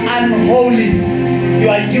you are unholy, you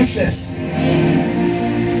are useless.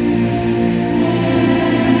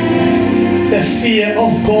 The fear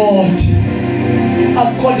of God,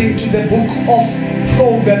 according to the book of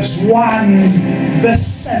Proverbs 1 verse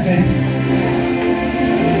 7,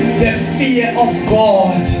 the fear of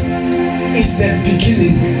God is the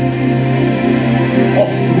beginning of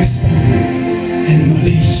wisdom and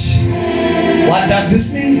knowledge. What does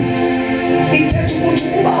this mean? Ithetha ukuthi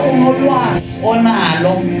kuba unolwazi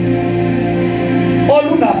onalo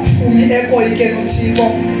olungaphumi ekoyikeni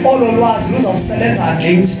uThixo, ololwazi luzawusebenza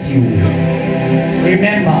against you.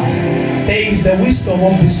 Remember, there is the wisdom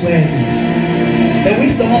of this world. The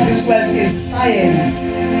wisdom of this world is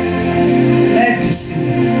science,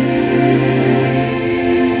 medicine,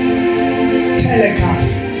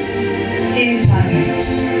 telecast, internet,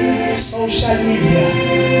 social media,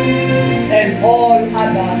 and all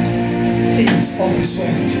other things of this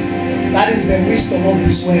world. That is the wisdom of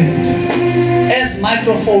this world. As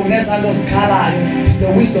microphone, as others kalayo, is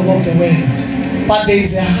the wisdom of the world. But there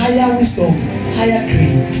is a higher wisdom, higher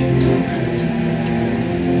grade.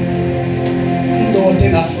 Indoda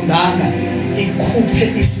engafundanga ikhuphe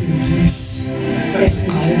isingisi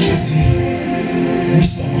esingqale enhliziyweni.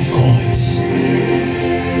 Wisdom of God.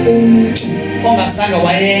 Umuntu ongazange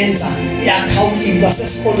wayenza i-accounting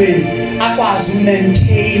wasesikolweni akwazi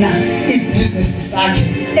ukumaintaina i-business sakhe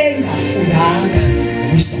engafundanga the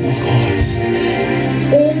wisdom of God.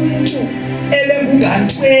 Umuntu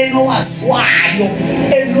ebekungantweni owaziwayo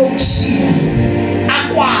elokishini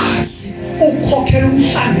akwazi ukukhokhela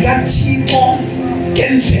umhlambi kaThixo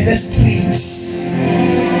ngendlela straight.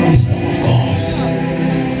 Wisdom of God.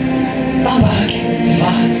 Bamba-ke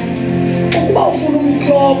divine. Ukuba ufuna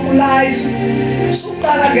umclock life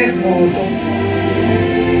suqala ngezimoto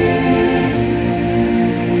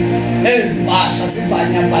ezimpahla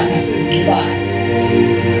zibhanyabhanya sezigibana,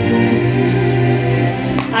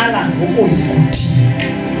 qala ngokoyikuThixo.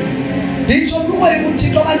 Nditsho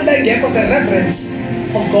ngokoyikuThixo abantu bengekho the reverence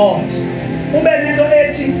of God, ube nento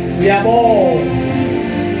ethi uyabona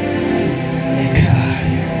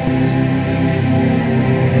ekhaya.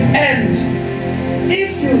 And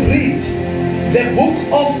if you read the book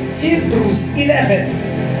of Hebrews 11,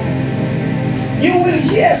 you will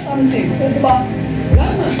hear something ukuba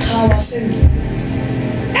lamaqhawe sendulo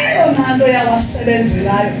eyona nto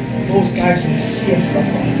yawasebenzelayo, those guys were fearful of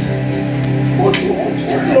God. Uthi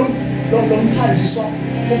lo mthanjiswa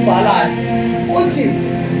ubhalayo uthi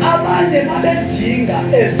abanye babedinga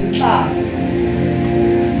ezinhlanga,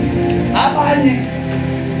 abanye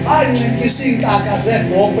banxityiswa iinkaka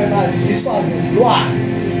zeebhokhwe badliswa ngezilwane,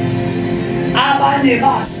 abanye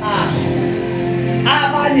basaho,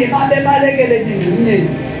 abanye babebalekele endingcunyeni,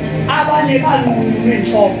 abanye banqunyulwe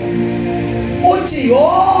inhloko. Uthi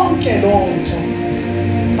yonke lonto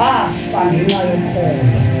bafa ngenxa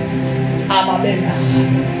yokholo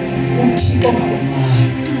ababenalo uThixo ngabonwayo.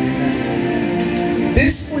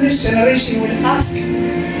 This foolish generation will ask,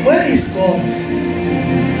 where is God?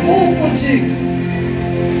 uThixo.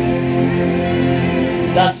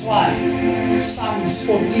 That's why Psalms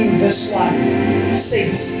 14 verse 1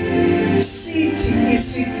 says, sithi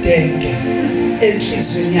isidenge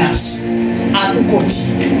enhlizweni yaso akukho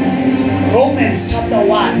Thixo. Romans chapter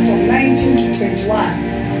 1 from 19 to 21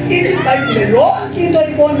 ithi iBhayibhile yonke into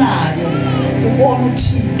ibonayo ubona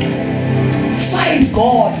uThixo. Find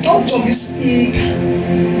God, don't just speak.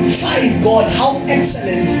 Find God. How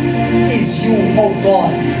excellent is you, oh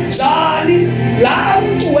God. Jani la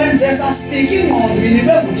mntu wenze speak ingqondweni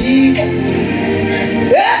bebuthixo.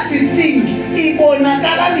 Everything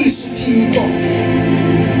ibonakalalisa uThixo.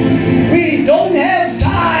 We don't have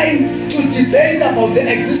time to debate about the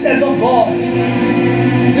existence of God.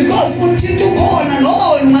 Because uThixo khona noba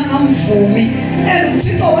wena ungamvumi, and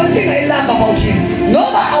uThixo one thing I love about him,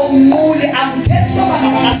 noba awumnquli akuthethi noba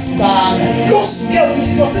akasukanga. Usuke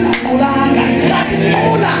uThixo sinaqulanga,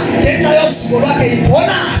 kasinqula ngenxa yosuku lwakhe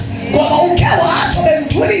ibonus, ngoba ukhe watsho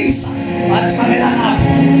bemthulisa wathi mamela ngapha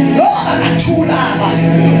noba bakathula aba,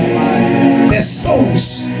 the stones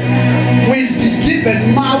will be given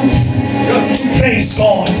mouths to praise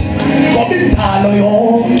God. Ngoba indalo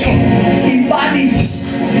yonke ibalisa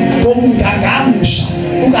ngokungangamsha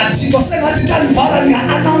ukaThixo. Sengathi xa nivala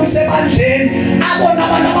ninga-announce ebandleni abona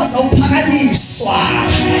abantu abazawuphakanyiswa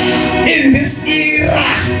in this era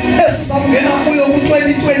esizawungena kuyo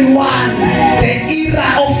ku-2021, the era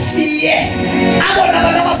of fear. Abona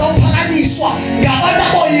abantu abazawuphakanyiswa ngabantu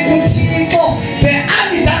aboyika uThixo, the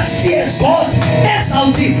army that fears God,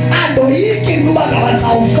 ezawuthi andoyiki ukuba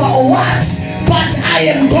ngabazawufa or what, but I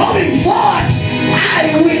am going forward. I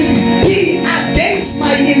will be against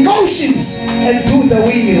my emotions and do the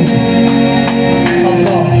will of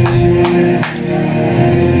God. Amen.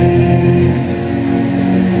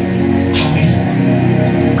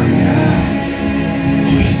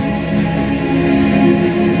 Amen.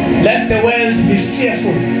 Let the world be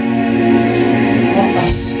fearful, not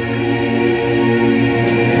us,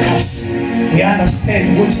 because we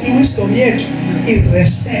understand what wisdom yet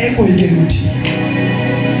ireste ekoyikeni uThixo.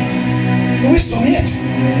 Wisdom yethu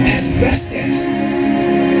has rested.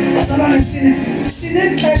 Bazalwane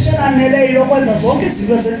sinexesha laneleyo lokwenza zonke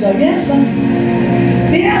izinto ezenzayo.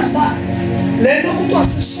 Niyazi ba le nto kuthiwa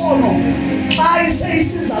sisono xa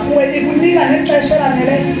iseyisiza kuwe ikunika nexesha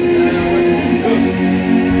laneleyo.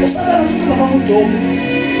 Usathane usicinga kamudomo.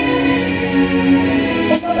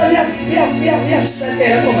 Usathane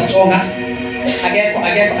uyakusetela kongajonga. Akekho.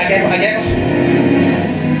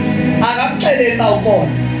 Akakuxeleli uba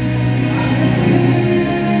ukhona.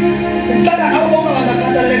 Ukutala ngabo bonke abantu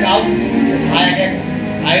akhathalele ngawo. Hayi akekho.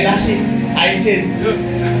 Ayilahli. Ayitheni.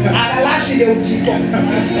 Akalahli ke uThixo.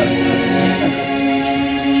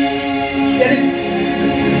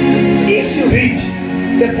 If you read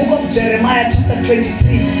the book of Jeremiah chapter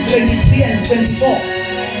 23 and 24,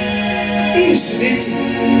 izwi lithi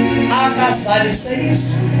akazalise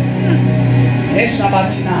izwi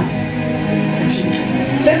ehlabathi na.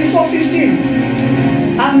 34:15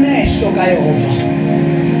 amehlo kaYehova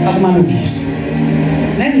akumalungisi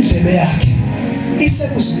nendlebe yakhe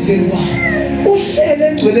isekuzibikeni kwayo, uhlele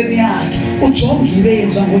egcweleni yakhe ujonga into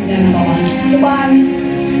eyenziwa ngonyana babantu. Ubani?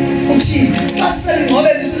 Uthixo. Xa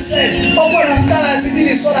selingcwabeni sisele okona siqala sithi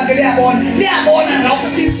liso lakhe liyabona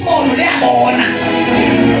ngawusisono liyabona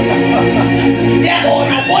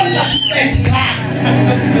ubona xa sisethi cha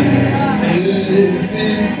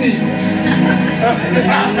sinsi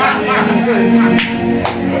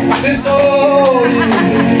liso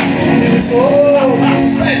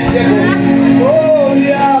sisethi yebo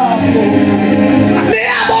liyabona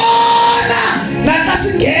naxa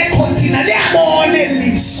singekho thina liyabona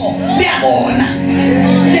eliso liyabona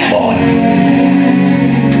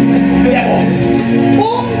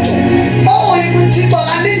umuntu oyibuthixo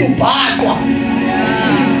kalini ubhaqwa.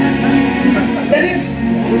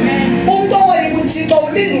 Umuntu oyibuthixo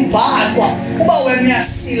ulini ubhaqwa uba wena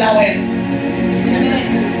uyasila wena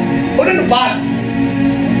ulini ubhaqwa.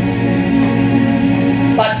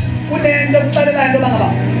 But kunento okuxelela into bangaba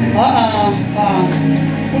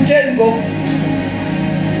utheni ngoku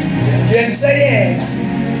ndiyendiseyeka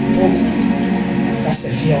ngoku. That's the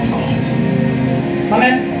fear of God.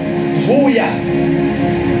 Amen. Vuya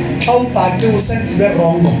xa ubhaqi usenza into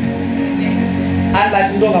erongo, unlike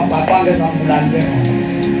into ongabhaqwanga ezambulali berongo.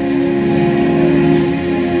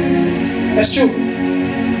 Verse 2.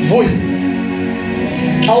 Vuyi.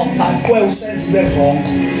 Xa ubhaqwe usenza ibe wrong.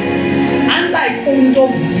 Unlike umuntu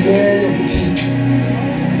ovuliweyo uThixo.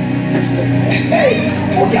 Hey,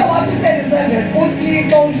 uke wathi 37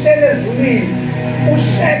 uThixo uhlele ezulwini.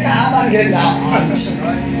 Uhleka abangendawo athi.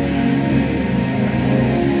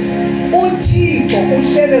 uThixo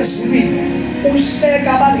uhlele ezulwini.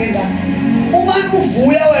 Uhleka abangendawo. Uma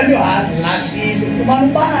uvuya wena uyazilahlile. Uma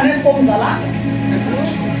ubana nefoni zalapha.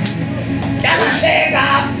 Yalahleka.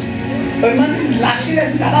 Uma izilahlile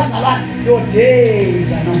singabazalwane, your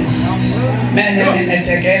days are numbered. Mene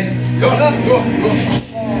tekele.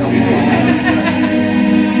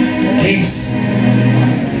 Days.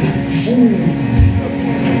 Fool.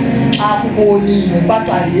 Aboniwe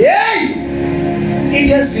badwa hey. It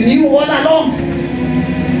has been you all along.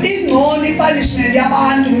 Ingcono punishment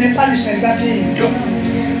yabantu kunepunishment kaThixo.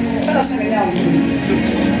 Cela singenyawo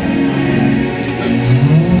kuwe.